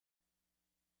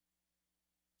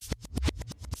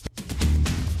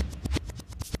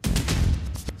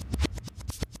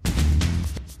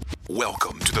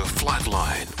Welcome to The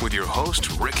Flatline with your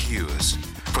host, Rick Hughes.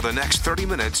 For the next 30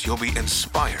 minutes, you'll be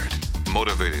inspired,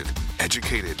 motivated,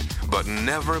 educated, but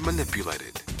never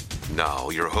manipulated. Now,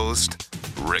 your host,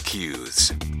 Rick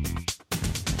Hughes.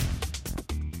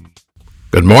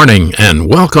 Good morning and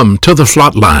welcome to The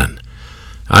Flatline.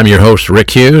 I'm your host,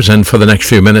 Rick Hughes, and for the next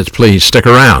few minutes, please stick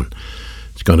around.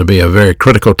 It's going to be a very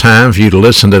critical time for you to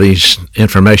listen to these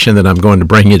information that I'm going to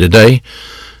bring you today.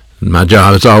 My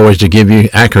job is always to give you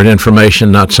accurate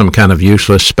information, not some kind of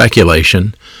useless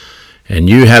speculation. And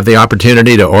you have the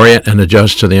opportunity to orient and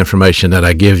adjust to the information that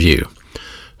I give you.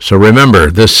 So remember,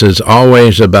 this is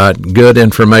always about good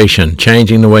information,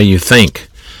 changing the way you think,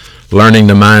 learning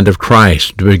the mind of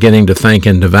Christ, beginning to think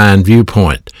in divine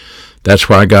viewpoint. That's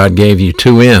why God gave you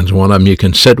two ends. One of them you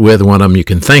can sit with, one of them you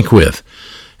can think with.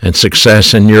 And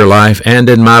success in your life and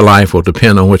in my life will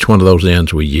depend on which one of those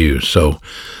ends we use. So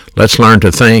let's learn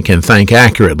to think and think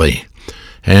accurately.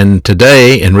 And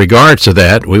today, in regards to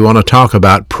that, we want to talk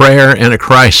about prayer in a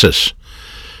crisis.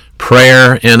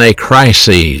 Prayer in a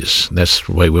crisis. That's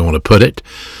the way we want to put it.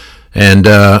 And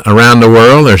around the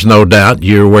world, there's no doubt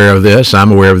you're aware of this.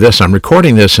 I'm aware of this. I'm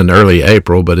recording this in early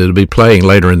April, but it'll be playing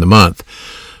later in the month.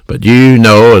 But you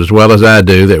know as well as I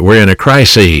do that we're in a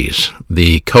crisis,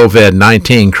 the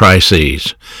COVID-19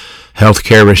 crisis.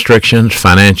 Healthcare restrictions,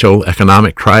 financial,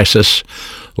 economic crisis,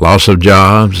 loss of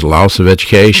jobs, loss of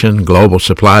education, global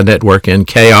supply network in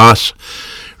chaos.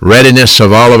 Readiness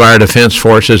of all of our defense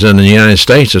forces in the United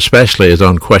States especially is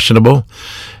unquestionable,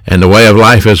 and the way of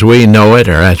life as we know it,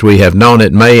 or as we have known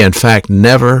it, may in fact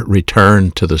never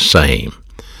return to the same.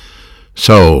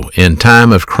 So, in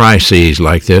time of crises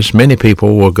like this, many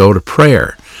people will go to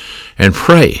prayer and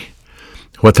pray.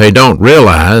 What they don't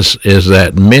realize is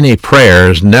that many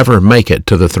prayers never make it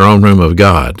to the throne room of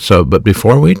God. But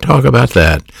before we talk about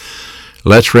that,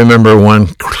 let's remember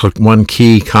one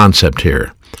key concept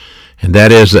here, and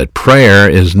that is that prayer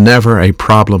is never a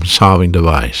problem-solving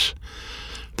device.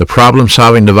 The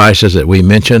problem-solving devices that we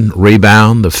mentioned,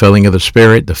 rebound, the filling of the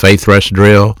Spirit, the faith rest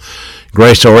drill,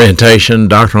 grace orientation,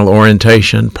 doctrinal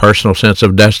orientation, personal sense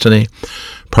of destiny,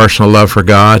 personal love for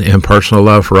God, impersonal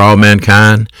love for all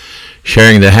mankind,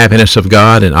 sharing the happiness of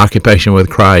God, and occupation with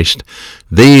Christ.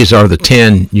 These are the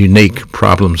 10 unique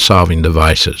problem-solving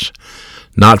devices,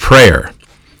 not prayer.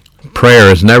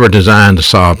 Prayer is never designed to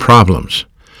solve problems.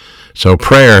 So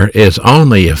prayer is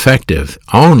only effective,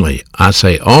 only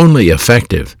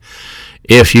effective,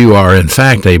 if you are in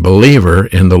fact a believer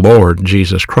in the Lord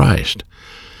Jesus Christ.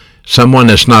 Someone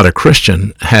that's not a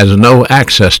Christian has no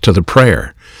access to the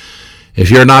prayer. If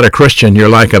you're not a Christian, you're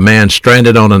like a man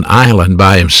stranded on an island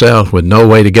by himself with no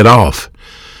way to get off,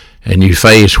 and you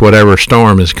face whatever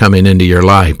storm is coming into your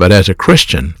life. But as a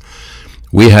Christian,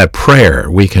 we have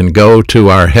prayer. We can go to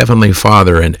our Heavenly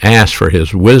Father and ask for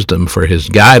His wisdom, for His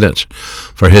guidance,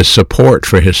 for His support,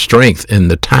 for His strength in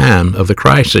the time of the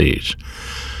crises.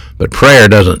 But prayer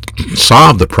doesn't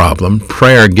solve the problem.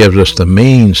 Prayer gives us the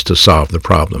means to solve the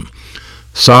problem.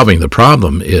 Solving the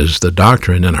problem is the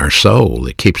doctrine in our soul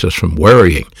that keeps us from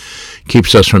worrying,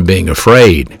 keeps us from being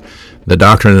afraid. The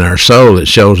doctrine in our soul that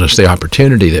shows us the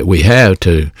opportunity that we have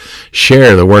to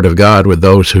share the Word of God with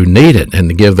those who need it and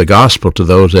to give the gospel to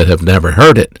those that have never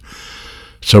heard it.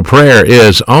 So prayer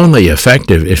is only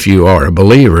effective if you are a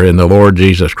believer in the Lord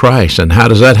Jesus Christ. And how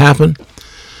does that happen?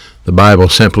 The Bible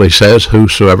simply says,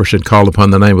 whosoever should call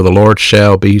upon the name of the Lord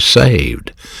shall be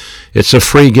saved. It's a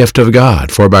free gift of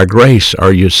God, for by grace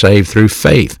are you saved through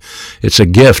faith. It's a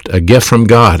gift from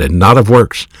God, and not of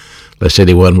works, lest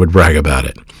anyone would brag about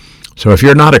it. So if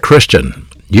you're not a Christian,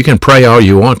 you can pray all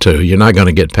you want to. You're not going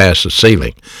to get past the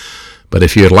ceiling. But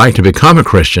if you'd like to become a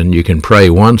Christian, you can pray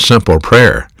one simple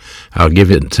prayer. I'll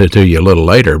give it to you a little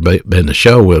later, but in the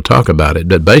show we'll talk about it.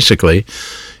 But basically,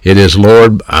 it is,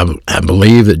 Lord, I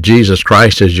believe that Jesus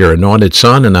Christ is your anointed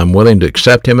Son, and I'm willing to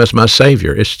accept Him as my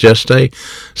Savior. It's just a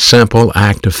simple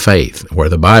act of faith, where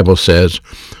the Bible says,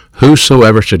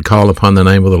 whosoever should call upon the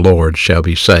name of the Lord shall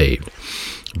be saved.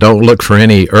 Don't look for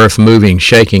any earth-moving,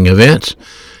 shaking events.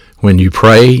 When you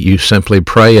pray, you simply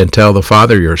pray and tell the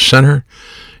Father you're a sinner.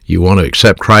 You want to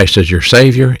accept Christ as your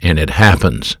Savior, and it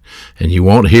happens. And you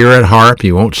won't hear a harp,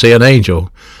 you won't see an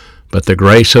angel, but the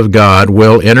grace of God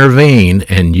will intervene,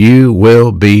 and you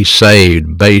will be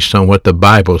saved based on what the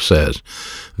Bible says.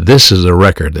 This is a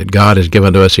record that God has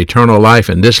given to us, eternal life,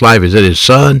 and this life is in His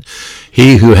Son.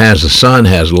 He who has the Son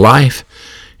has life,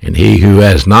 and he who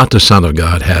has not the Son of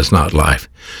God has not life.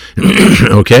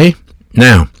 Okay?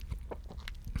 Now,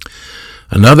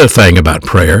 another thing about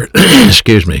prayer,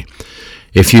 excuse me,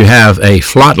 if you have a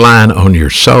flat line on your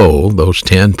soul, those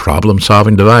 10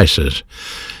 problem-solving devices,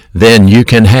 then you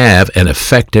can have an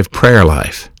effective prayer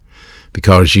life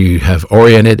because you have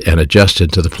oriented and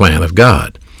adjusted to the plan of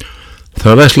God.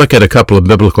 So let's look at a couple of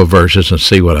biblical verses and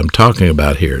see what I'm talking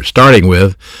about here, starting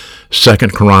with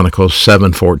 2 Chronicles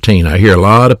 7:14. I hear a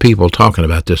lot of people talking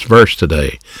about this verse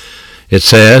today. It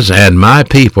says, "And my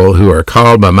people who are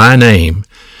called by my name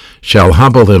shall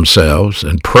humble themselves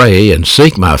and pray and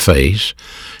seek my face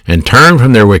and turn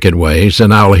from their wicked ways,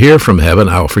 and I will hear from heaven,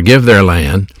 I will forgive their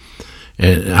land,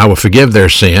 and I will forgive their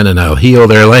sin, and I'll heal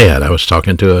their land." I was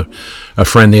talking to a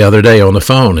friend the other day on the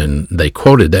phone, and they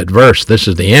quoted that verse. This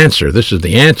is the answer. This is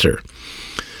the answer.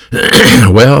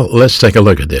 Well, let's take a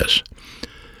look at this.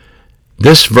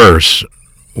 This verse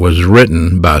was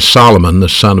written by Solomon, the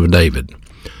son of David.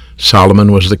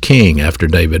 Solomon was the king after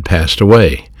David passed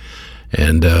away.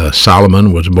 And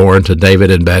Solomon was born to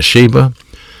David and Bathsheba.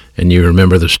 And you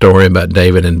remember the story about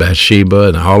David and Bathsheba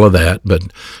and all of that. But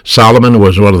Solomon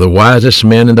was one of the wisest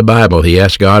men in the Bible. He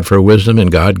asked God for wisdom,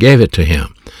 and God gave it to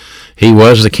him. He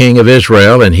was the king of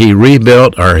Israel, and he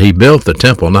built the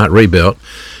temple, not rebuilt.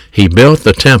 He built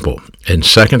the temple in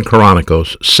 2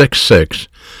 Chronicles 6:6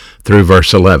 through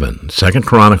verse 11. 2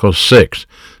 Chronicles 6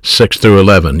 through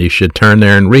 11. You should turn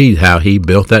there and read how he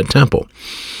built that temple.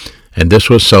 And this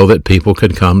was so that people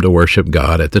could come to worship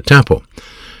God at the temple.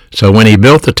 So when he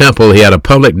built the temple, he had a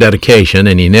public dedication,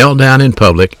 and he knelt down in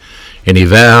public, and he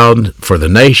vowed for the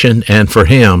nation and for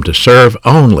him to serve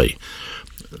only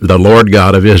the Lord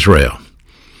God of Israel.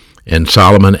 And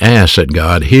Solomon asked that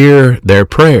God hear their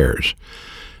prayers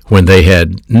when they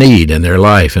had need in their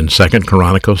life. In 2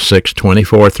 Chronicles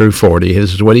 6:24 through 40,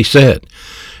 this is what he said: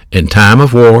 "In time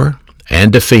of war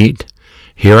and defeat,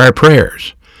 hear our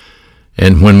prayers.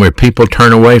 And when people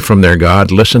turn away from their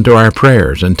God, listen to our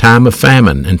prayers. In time of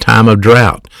famine, in time of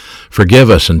drought, forgive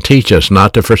us and teach us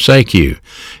not to forsake you.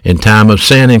 In time of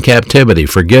sin and captivity,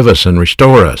 forgive us and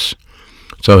restore us."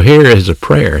 So here is a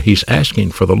prayer he's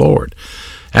asking for the Lord.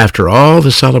 After all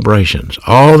the celebrations,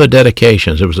 all the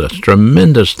dedications, it was a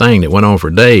tremendous thing that went on for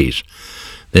days.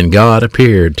 Then God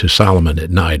appeared to Solomon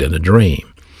at night in a dream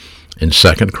in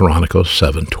 2 Chronicles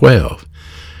 7:12.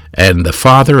 And the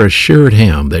Father assured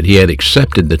him that he had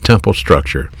accepted the temple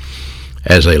structure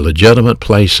as a legitimate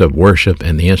place of worship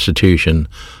and the institution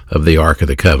of the Ark of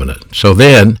the Covenant. So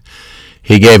then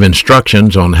he gave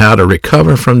instructions on how to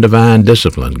recover from divine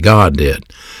discipline. God did.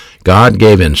 God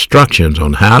gave instructions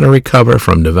on how to recover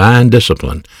from divine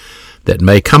discipline that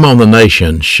may come on the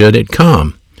nation should it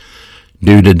come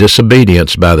due to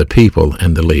disobedience by the people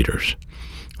and the leaders.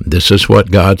 This is what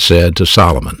God said to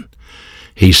Solomon.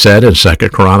 He said in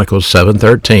 2 Chronicles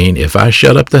 7:13, "If I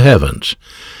shut up the heavens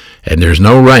and there's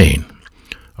no rain,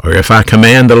 or if I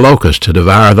command the locust to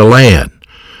devour the land,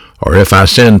 or if I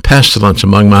send pestilence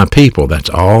among my people," that's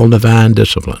all divine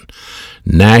discipline,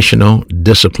 national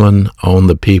discipline on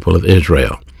the people of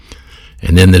Israel.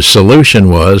 And then the solution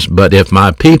was, "But if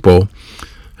my people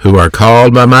who are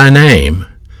called by my name,"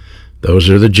 those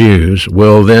are the Jews,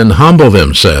 "will then humble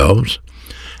themselves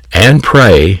and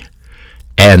pray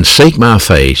and seek my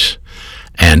face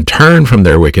and turn from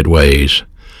their wicked ways,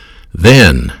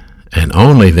 then, and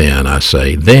only then, I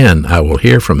say, then I will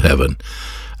hear from heaven.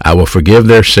 I will forgive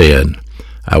their sin.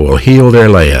 I will heal their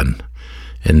land."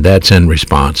 And that's in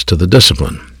response to the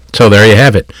discipline. So there you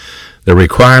have it. The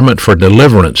requirement for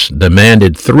deliverance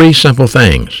demanded three simple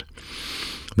things.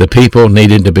 The people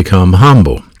needed to become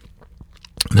humble.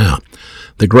 Now,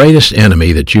 the greatest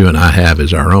enemy that you and I have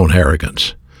is our own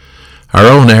arrogance. Our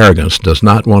own arrogance does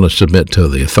not want to submit to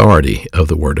the authority of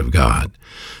the Word of God.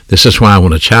 This is why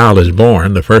when a child is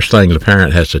born, the first thing the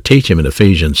parent has to teach him in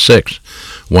Ephesians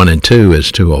 6:1 and 2 is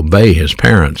to obey his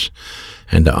parents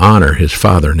and to honor his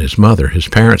father and his mother. His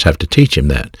parents have to teach him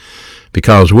that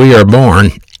because we are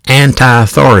born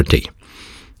anti-authority.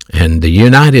 And the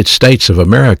United States of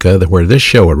America, where this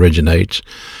show originates,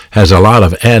 has a lot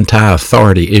of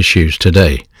anti-authority issues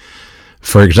today.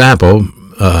 For example,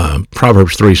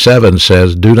 Proverbs 3:7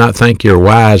 says, "Do not think you're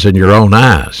wise in your own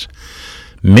eyes."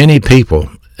 Many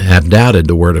people have doubted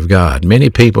the Word of God. Many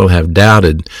people have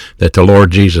doubted that the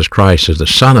Lord Jesus Christ is the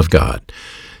Son of God.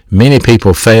 Many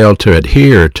people fail to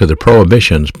adhere to the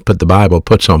prohibitions the Bible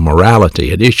puts on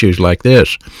morality at issues like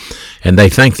this, and they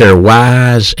think they're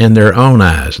wise in their own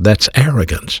eyes. That's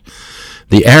arrogance.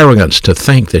 The arrogance to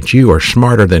think that you are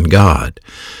smarter than God.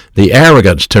 The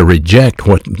arrogance to reject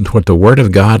what the Word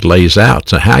of God lays out,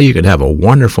 so how you can have a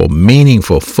wonderful,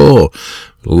 meaningful, full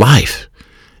life,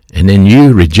 and then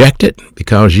you reject it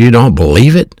because you don't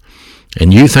believe it,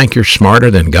 and you think you're smarter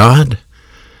than God.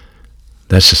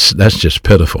 That's just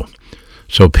pitiful.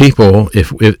 So people,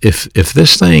 if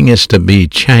this thing is to be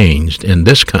changed in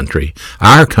this country,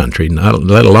 our country, not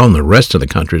let alone the rest of the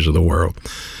countries of the world,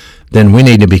 then we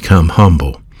need to become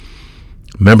humble.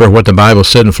 Remember what the Bible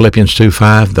said in Philippians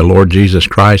 2:5? The Lord Jesus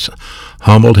Christ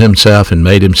humbled himself and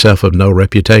made himself of no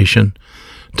reputation,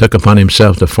 took upon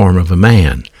himself the form of a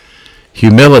man.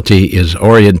 Humility is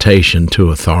orientation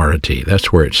to authority.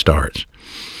 That's where it starts.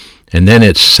 And then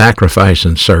it's sacrifice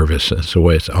and service. That's the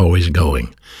way it's always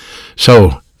going.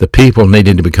 So the people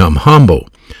needed to become humble,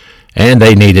 and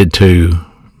they needed to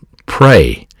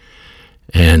pray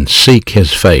and seek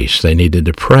his face. They needed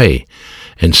to pray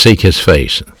and seek his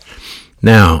face.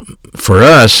 Now, for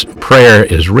us, prayer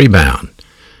is rebound.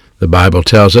 The Bible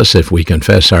tells us if we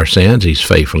confess our sins, he's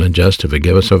faithful and just to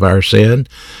forgive us of our sin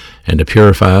and to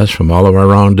purify us from all of our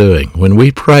wrongdoing. When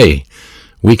we pray,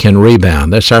 we can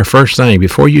rebound. That's our first thing.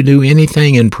 Before you do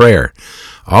anything in prayer,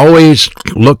 always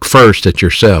look first at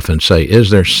yourself and say, is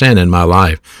there sin in my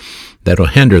life that will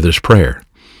hinder this prayer?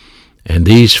 And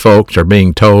these folks are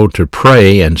being told to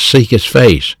pray and seek his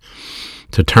face,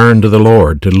 to turn to the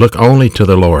Lord, to look only to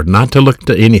the Lord, not to look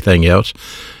to anything else.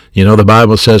 You know, the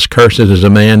Bible says, cursed is a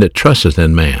man that trusteth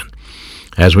in man.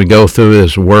 As we go through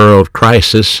this world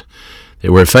crisis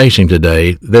that we're facing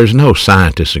today, there's no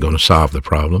scientist going to solve the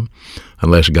problem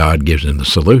unless God gives him the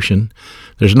solution.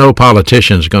 There's no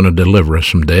politician going to deliver us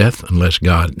from death unless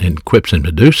God equips him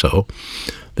to do so.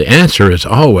 The answer is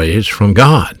always from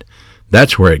God.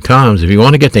 That's where it comes. If you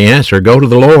want to get the answer, go to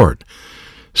the Lord.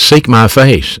 Seek my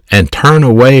face and turn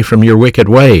away from your wicked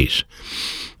ways.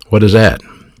 What is that?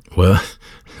 Well,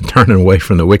 turning away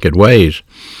from the wicked ways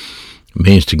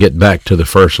means to get back to the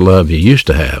first love you used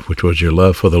to have, which was your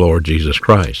love for the Lord Jesus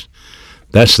Christ.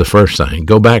 That's the first thing.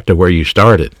 Go back to where you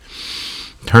started.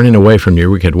 Turning away from your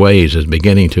wicked ways is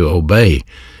beginning to obey.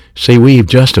 See, we've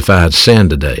justified sin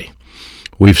today.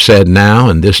 We've said now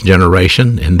in this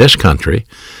generation, in this country,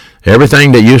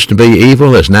 everything that used to be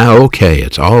evil is now okay.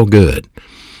 It's all good.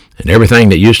 And everything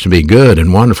that used to be good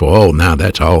and wonderful, oh, now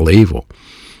that's all evil.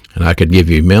 And I could give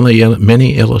you many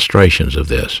illustrations of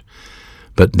this.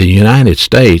 But the United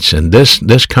States and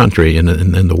this country and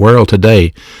the world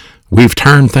today, we've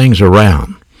turned things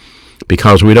around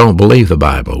because we don't believe the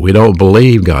Bible. We don't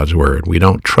believe God's Word. We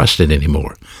don't trust it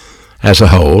anymore. As a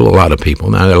whole, a lot of people,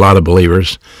 now there are a lot of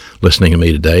believers listening to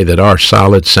me today that are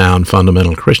solid, sound,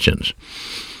 fundamental Christians.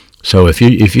 So if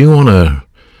you want to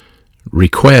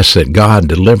request that God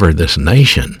deliver this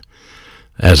nation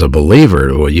as a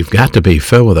believer, well, you've got to be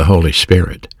filled with the Holy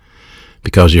Spirit,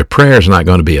 because your prayer is not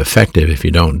going to be effective if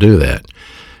you don't do that.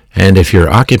 And if you're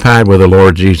occupied with the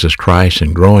Lord Jesus Christ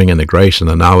and growing in the grace and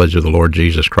the knowledge of the Lord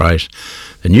Jesus Christ,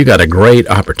 then you got a great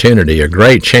opportunity, a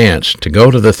great chance to go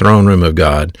to the throne room of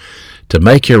God, to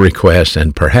make your request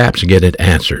and perhaps get it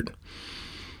answered.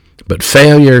 But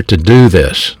failure to do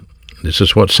this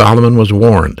is what Solomon was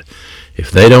warned. If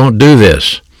they don't do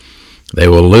this, they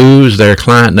will lose their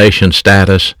client nation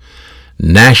status.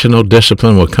 National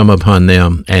discipline will come upon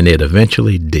them, and it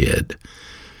eventually did.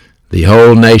 The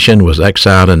whole nation was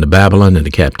exiled into Babylon,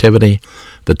 into captivity.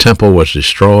 The temple was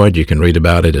destroyed. You can read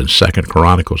about it in 2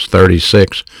 Chronicles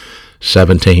 36,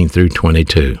 17 through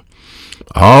 22.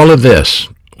 All of this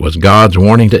was God's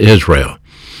warning to Israel.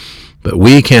 But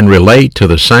we can relate to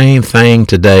the same thing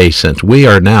today, since we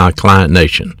are now a client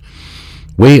nation.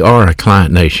 We are a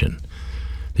client nation.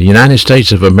 The United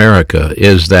States of America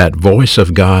is that voice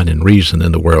of God and reason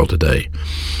in the world today,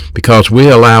 because we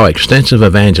allow extensive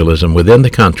evangelism within the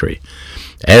country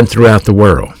and throughout the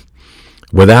world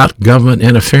without government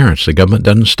interference. The government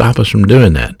doesn't stop us from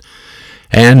doing that.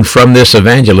 And from this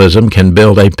evangelism can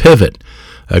build a pivot,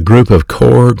 a group of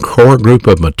core group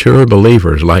of mature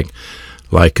believers like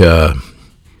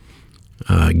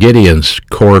Gideon's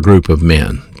core group of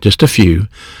men. Just a few.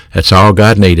 That's all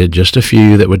God needed, just a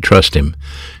few that would trust him.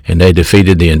 And they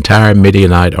defeated the entire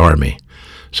Midianite army.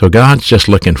 So God's just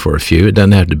looking for a few. It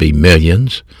doesn't have to be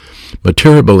millions.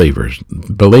 Mature believers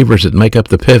that make up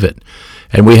the pivot.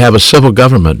 And we have a civil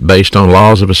government based on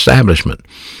laws of establishment,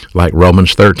 like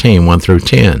Romans 13, 1 through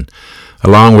 10,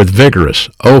 along with vigorous,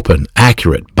 open,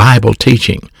 accurate Bible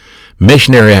teaching,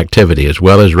 missionary activity, as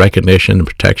well as recognition and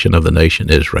protection of the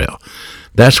nation Israel.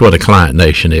 That's what a client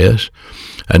nation is.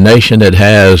 A nation that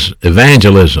has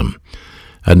evangelism,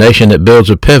 a nation that builds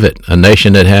a pivot, a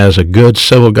nation that has a good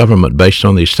civil government based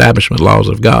on the establishment laws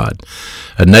of God,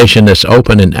 a nation that's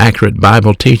open and accurate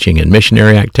Bible teaching and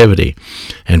missionary activity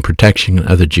and protection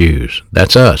of the Jews.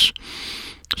 That's us.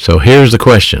 So here's the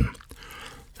question.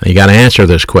 You got to answer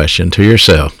this question to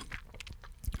yourself.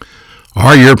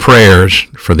 Are your prayers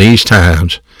for these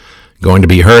times going to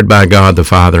be heard by God the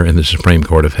Father in the Supreme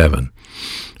Court of Heaven?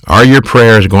 Are your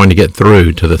prayers going to get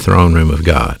through to the throne room of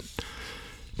God?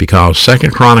 Because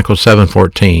 2 Chronicles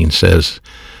 7:14 says,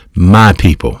 my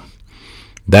people.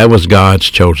 That was God's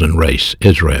chosen race,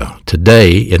 Israel.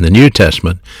 Today, in the New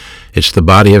Testament, it's the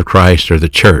body of Christ or the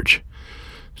church.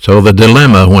 So the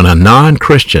dilemma when a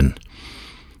non-Christian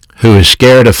who is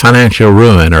scared of financial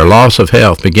ruin or loss of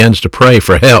health begins to pray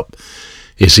for help,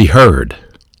 is he heard?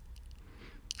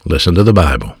 Listen to the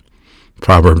Bible.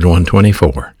 Proverbs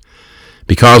 1:24.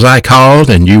 Because I called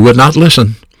and you would not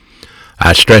listen.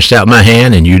 I stretched out my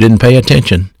hand and you didn't pay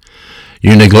attention.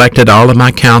 You neglected all of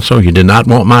my counsel. You did not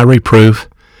want my reproof.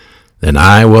 Then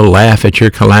I will laugh at your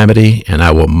calamity and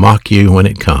I will mock you when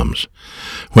it comes.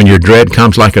 When your dread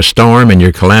comes like a storm and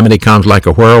your calamity comes like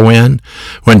a whirlwind,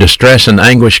 when distress and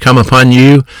anguish come upon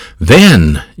you,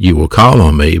 then you will call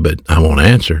on me, but I won't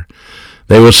answer.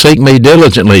 They will seek me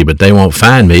diligently, but they won't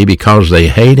find me because they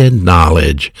hated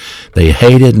knowledge. They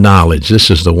hated knowledge.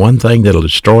 This is the one thing that will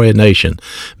destroy a nation,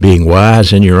 being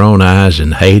wise in your own eyes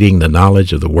and hating the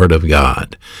knowledge of the Word of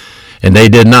God. And they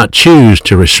did not choose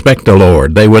to respect the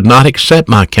Lord. They would not accept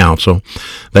my counsel.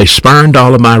 They spurned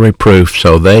all of my reproof,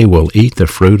 so they will eat the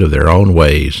fruit of their own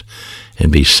ways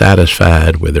and be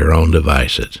satisfied with their own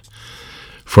devices.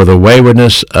 For the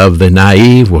waywardness of the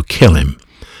naive will kill him,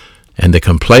 and the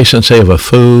complacency of a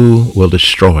fool will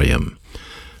destroy him.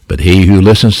 But he who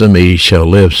listens to me shall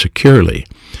live securely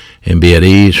and be at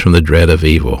ease from the dread of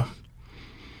evil.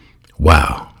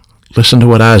 Wow. Listen to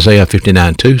what Isaiah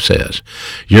 59:2 says.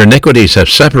 Your iniquities have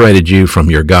separated you from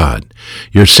your God.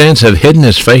 Your sins have hidden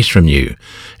his face from you,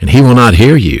 and he will not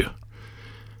hear you.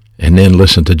 And then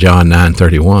listen to John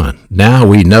 9:31. Now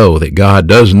we know that God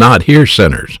does not hear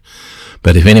sinners,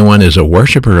 but if anyone is a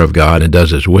worshiper of God and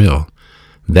does his will,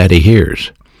 that he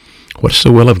hears. What's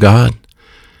the will of God?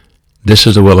 This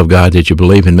is the will of God, that you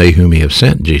believe in me whom he has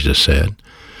sent, Jesus said.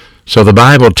 So the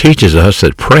Bible teaches us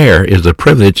that prayer is the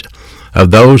privilege of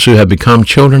those who have become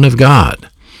children of God.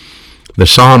 The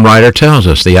psalm writer tells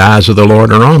us the eyes of the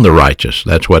Lord are on the righteous.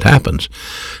 That's what happens.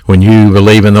 When you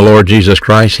believe in the Lord Jesus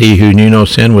Christ, he who knew no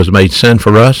sin was made sin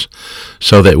for us,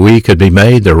 so that we could be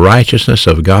made the righteousness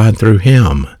of God through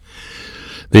him.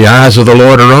 The eyes of the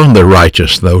Lord are on the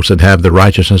righteous, those that have the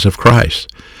righteousness of Christ,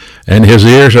 and his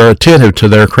ears are attentive to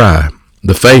their cry.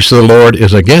 The face of the Lord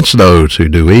is against those who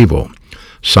do evil.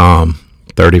 Psalm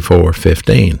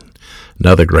 34:15.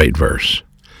 Another great verse.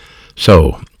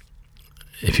 So,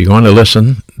 if you're going to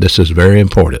listen, this is very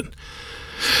important.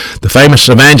 The famous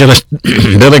evangelist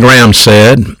Billy Graham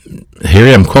said,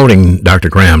 here I'm quoting Dr.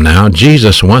 Graham now,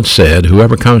 Jesus once said,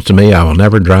 whoever comes to me I will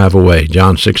never drive away,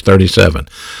 John 6:37.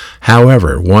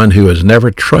 However, one who has never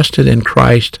trusted in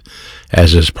Christ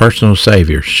as his personal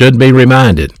Savior should be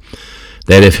reminded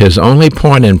that if his only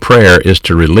point in prayer is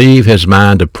to relieve his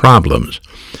mind of problems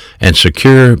and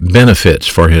secure benefits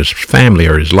for his family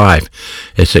or his life,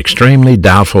 it's extremely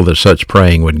doubtful that such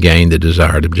praying would gain the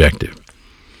desired objective.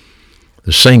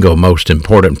 The single most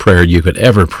important prayer you could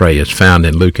ever pray is found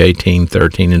in Luke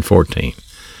 18:13 and 14.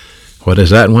 What is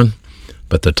that one?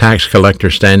 But the tax collector,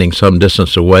 standing some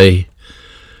distance away,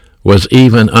 was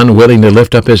even unwilling to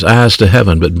lift up his eyes to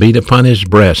heaven, but beat upon his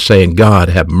breast, saying, God,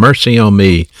 have mercy on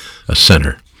me, a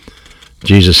sinner.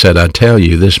 Jesus said, I tell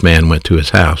you, this man went to his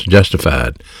house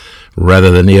justified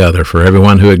rather than the other. For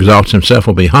everyone who exalts himself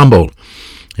will be humbled,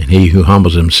 and he who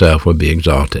humbles himself will be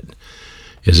exalted.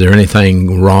 Is there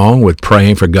anything wrong with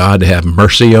praying for God to have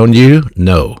mercy on you?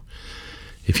 No.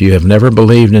 If you have never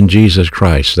believed in Jesus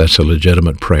Christ, that's a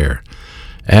legitimate prayer.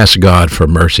 Ask God for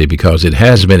mercy because it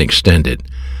has been extended.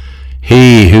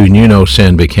 He who knew no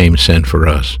sin became sin for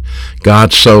us.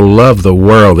 God so loved the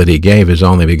world that he gave his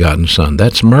only begotten Son.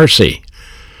 That's mercy.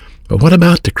 But what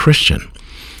about the Christian?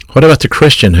 What about the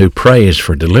Christian who prays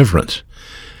for deliverance?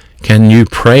 Can you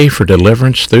pray for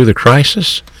deliverance through the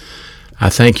crisis? I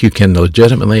think you can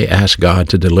legitimately ask God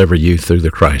to deliver you through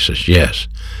the crisis, yes.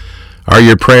 Are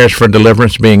your prayers for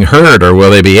deliverance being heard, or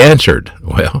will they be answered?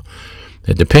 Well,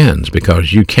 it depends,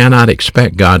 because you cannot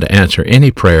expect God to answer any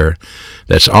prayer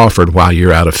that's offered while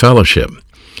you're out of fellowship.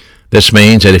 This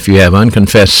means that if you have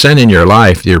unconfessed sin in your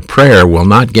life, your prayer will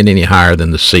not get any higher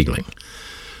than the ceiling.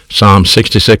 Psalm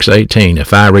 66:18,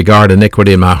 if I regard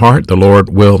iniquity in my heart, the Lord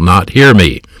will not hear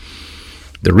me.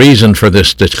 The reason for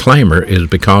this disclaimer is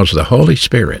because the Holy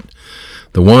Spirit,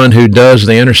 the one who does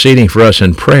the interceding for us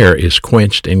in prayer, is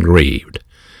quenched and grieved.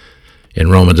 In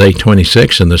Romans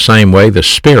 8:26, in the same way, the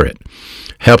Spirit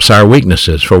helps our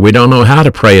weaknesses, for we don't know how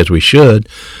to pray as we should,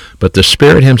 but the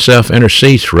Spirit himself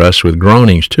intercedes for us with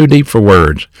groanings too deep for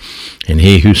words, and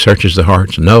he who searches the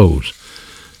hearts knows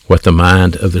what the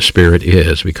mind of the Spirit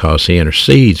is, because he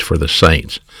intercedes for the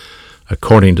saints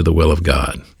according to the will of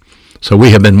God. So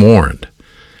we have been warned.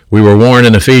 We were warned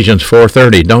in Ephesians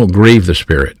 4:30, don't grieve the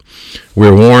Spirit.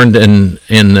 We're warned in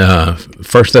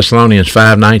 1 Thessalonians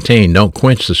 5:19, don't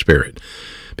quench the Spirit.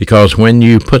 Because when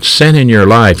you put sin in your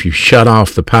life, you shut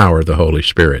off the power of the Holy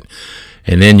Spirit.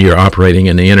 And then you're operating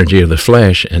in the energy of the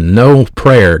flesh, and no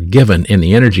prayer given in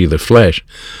the energy of the flesh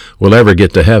will ever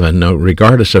get to heaven, no,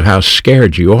 regardless of how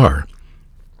scared you are,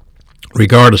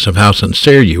 regardless of how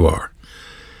sincere you are.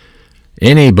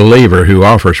 Any believer who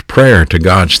offers prayer to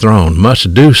God's throne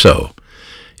must do so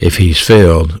if he's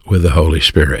filled with the Holy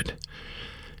Spirit.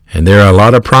 And there are a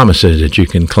lot of promises that you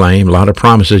can claim, a lot of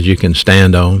promises you can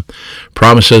stand on,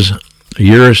 promises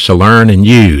yours to learn and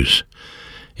use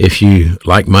if you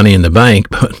like money in the bank,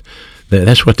 but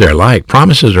that's what they're like.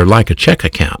 Promises are like a check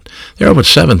account. There are over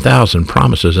 7,000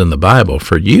 promises in the Bible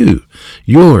for you,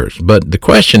 yours. But the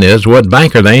question is, what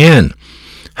bank are they in?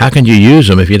 How can you use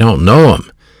them if you don't know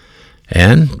them?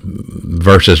 And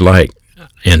verses like,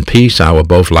 in peace I will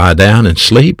both lie down and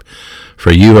sleep.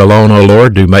 For you alone, O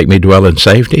Lord, do make me dwell in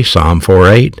safety. Psalm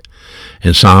 4:8.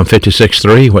 In Psalm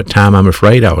 56:3, what time I'm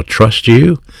afraid I will trust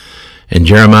you. In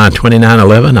Jeremiah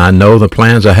 29:11, I know the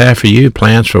plans I have for you,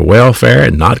 plans for welfare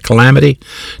and not calamity,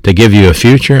 to give you a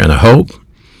future and a hope.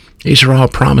 These are all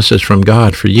promises from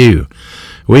God for you.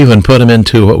 We even put them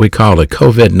into what we call a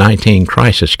COVID-19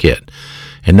 crisis kit.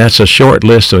 And that's a short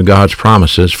list of God's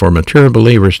promises for mature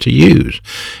believers to use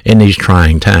in these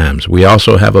trying times. We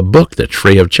also have a book that's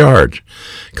free of charge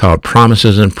called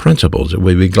Promises and Principles that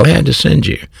we'd be glad to send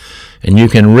you. And you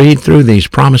can read through these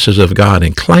promises of God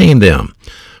and claim them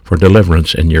for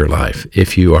deliverance in your life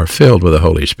if you are filled with the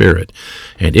Holy Spirit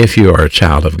and if you are a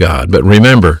child of God. But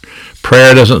remember,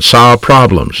 prayer doesn't solve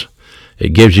problems.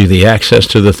 It gives you the access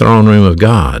to the throne room of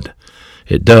God.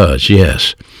 It does,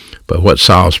 yes. But what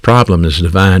solves problems is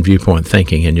divine viewpoint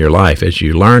thinking in your life as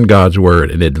you learn God's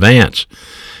Word and advance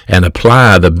and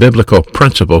apply the biblical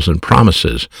principles and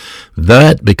promises.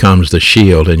 That becomes the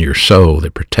shield in your soul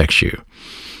that protects you.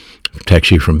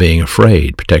 Protects you from being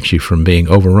afraid, protects you from being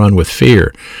overrun with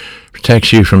fear,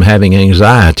 protects you from having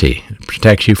anxiety,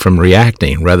 protects you from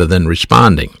reacting rather than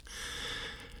responding.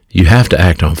 You have to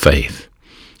act on faith,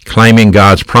 claiming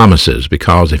God's promises,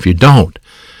 because if you don't,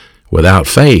 without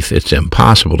faith, it's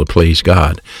impossible to please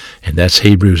God. And that's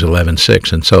Hebrews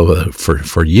 11:6. And so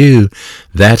for you,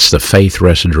 that's the faith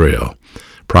rest drill.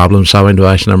 Problem-solving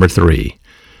device number 3,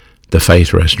 the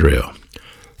faith rest drill.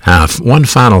 Now, one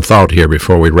final thought here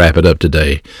before we wrap it up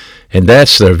today, and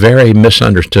that's the very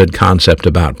misunderstood concept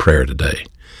about prayer today.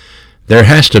 There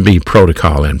has to be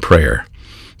protocol in prayer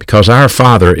because our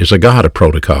Father is a God of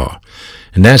protocol.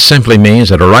 And that simply means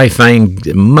that a right thing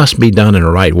must be done in a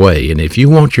right way. And if you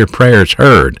want your prayers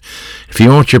heard, if you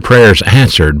want your prayers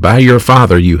answered by your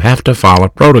Father, you have to follow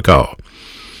protocol.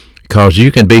 Because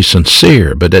you can be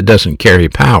sincere, but it doesn't carry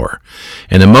power.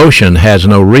 And emotion has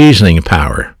no reasoning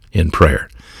power in prayer.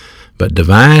 But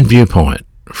divine viewpoint,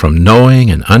 from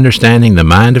knowing and understanding the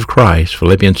mind of Christ,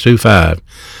 Philippians 2:5,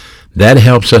 that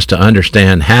helps us to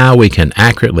understand how we can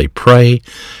accurately pray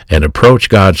and approach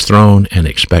God's throne and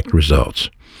expect results.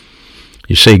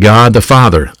 You see, God the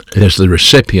Father is the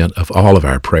recipient of all of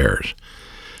our prayers.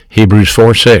 Hebrews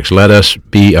 4:6, let us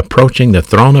be approaching the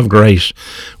throne of grace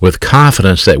with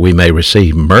confidence that we may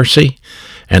receive mercy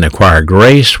and acquire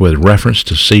grace with reference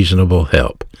to seasonable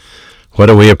help. What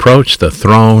do we approach? The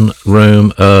throne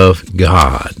room of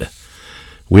God.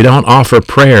 We don't offer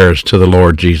prayers to the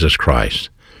Lord Jesus Christ.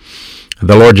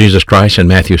 The Lord Jesus Christ in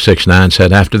Matthew 6:9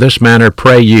 said, after this manner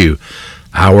pray you,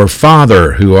 our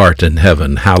Father who art in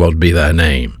heaven, hallowed be thy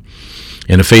name.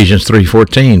 In Ephesians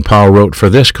 3:14, Paul wrote, for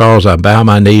this cause I bow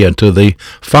my knee unto the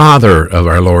Father of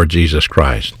our Lord Jesus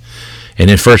Christ. And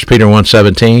in 1 Peter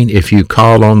 1:17, if you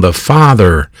call on the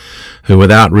Father, who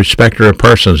without respecter of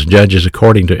persons judges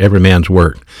according to every man's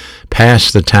work,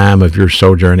 pass the time of your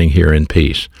sojourning here in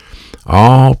peace.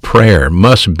 All prayer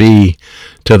must be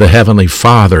to the Heavenly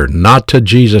Father, not to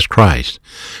Jesus Christ.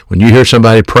 When you hear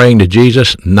somebody praying to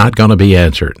Jesus, not going to be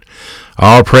answered.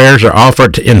 All prayers are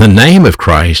offered in the name of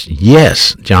Christ.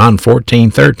 Yes, John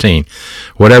 14:13.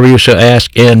 Whatever you shall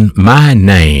ask in my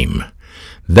name,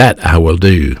 that I will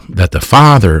do, that the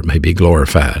Father may be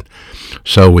glorified.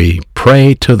 So we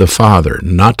pray to the Father,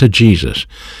 not to Jesus,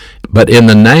 but in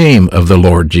the name of the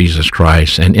Lord Jesus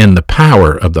Christ and in the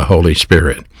power of the Holy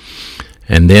Spirit.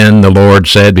 And then the Lord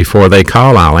said, before they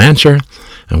call, I'll answer,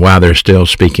 and while they're still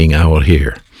speaking, I will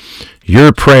hear.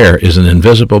 Your prayer is an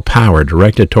invisible power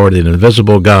directed toward an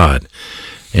invisible God,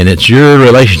 and it's your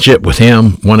relationship with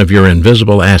Him, one of your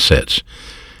invisible assets,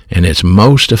 and it's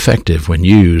most effective when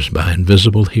used by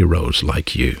invisible heroes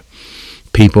like you,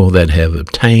 people that have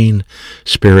obtained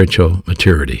spiritual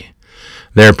maturity.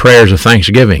 There are prayers of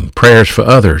thanksgiving, prayers for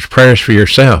others, prayers for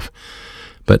yourself.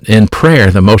 But in prayer,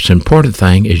 the most important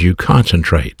thing is you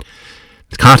concentrate.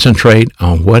 Concentrate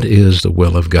on what is the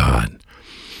will of God.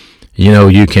 You know,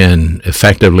 you can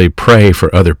effectively pray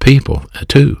for other people,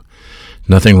 too.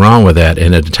 Nothing wrong with that.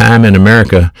 And at a time in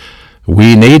America,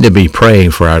 we need to be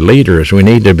praying for our leaders. We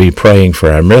need to be praying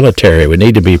for our military. We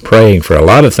need to be praying for a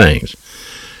lot of things.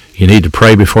 You need to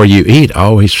pray before you eat.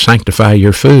 Always sanctify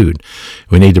your food.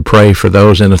 We need to pray for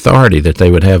those in authority, that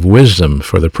they would have wisdom,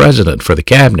 for the president, for the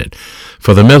cabinet,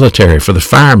 for the military, for the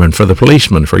firemen, for the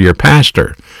policemen, for your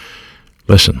pastor.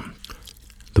 Listen,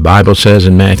 the Bible says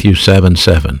in Matthew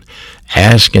 7:7,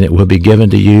 ask and it will be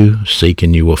given to you, seek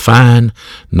and you will find,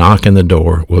 knock and the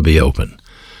door will be open.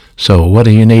 So what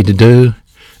do you need to do?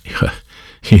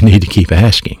 You need to keep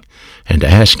asking and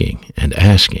asking and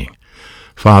asking.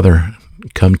 Father,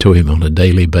 come to him on a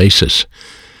daily basis.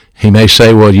 He may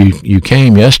say, well, you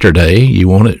came yesterday. You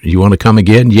want to come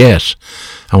again? Yes.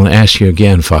 I want to ask you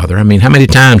again, Father. I mean, how many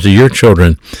times do your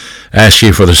children ask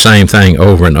you for the same thing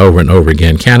over and over and over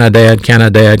again? Can I, Dad? Can I,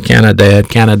 Dad? Can I, Dad?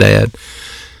 Can I, Dad?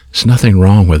 There's nothing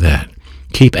wrong with that.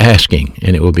 Keep asking,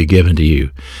 and it will be given to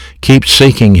you. Keep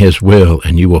seeking his will,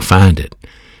 and you will find it.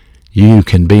 You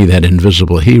can be that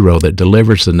invisible hero that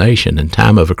delivers the nation in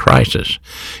time of a crisis.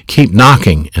 Keep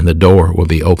knocking, and the door will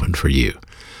be opened for you.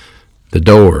 The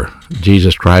door,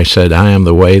 Jesus Christ said, I am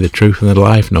the way, the truth, and the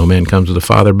life. No man comes to the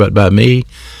Father but by me.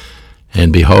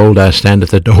 And behold, I stand at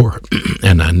the door,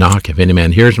 and I knock. If any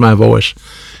man hears my voice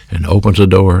and opens the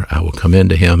door, I will come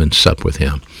into him and sup with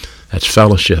him. That's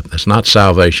fellowship. That's not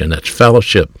salvation. That's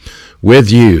fellowship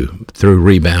with you through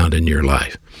rebound in your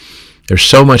life. There's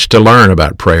so much to learn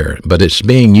about prayer, but it's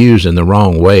being used in the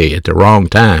wrong way at the wrong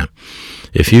time.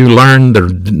 If you learn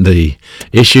the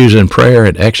issues in prayer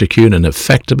and execute an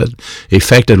effective,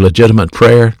 legitimate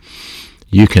prayer,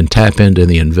 you can tap into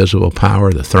the invisible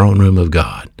power, the throne room of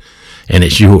God, and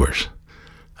it's yours.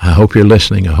 I hope you're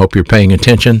listening. I hope you're paying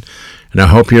attention, and I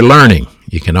hope you're learning.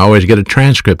 You can always get a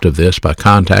transcript of this by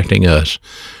contacting us,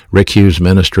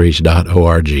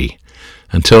 rickhughesministries.org.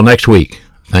 Until next week,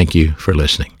 thank you for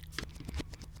listening.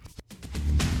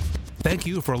 Thank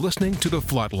you for listening to The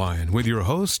Flatline with your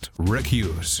host, Rick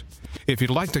Hughes. If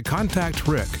you'd like to contact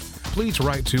Rick, please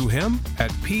write to him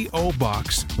at P.O.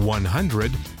 Box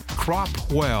 100,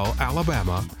 Cropwell,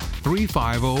 Alabama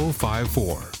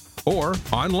 35054, or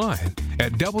online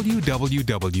at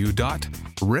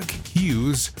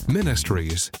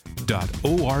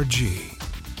www.rickhughesministries.org.